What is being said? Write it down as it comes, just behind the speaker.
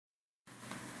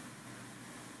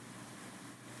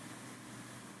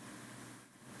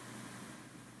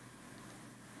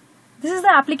This is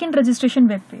the applicant registration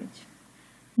web page.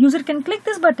 User can click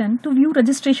this button to view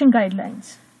registration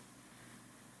guidelines.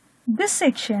 This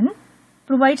section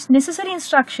provides necessary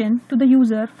instruction to the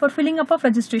user for filling up of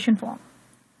registration form.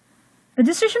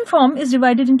 Registration form is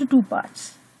divided into two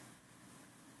parts.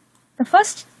 The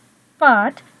first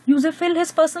part, user fill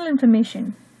his personal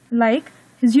information like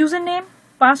his username,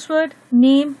 password,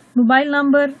 name, mobile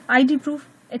number, ID proof,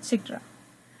 etc.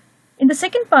 In the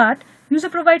second part, user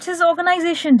provides his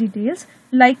organization details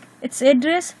like its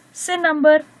address, SIN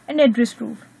number and address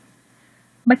proof.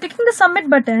 By clicking the submit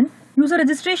button, user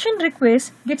registration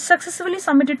request gets successfully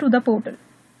submitted to the portal.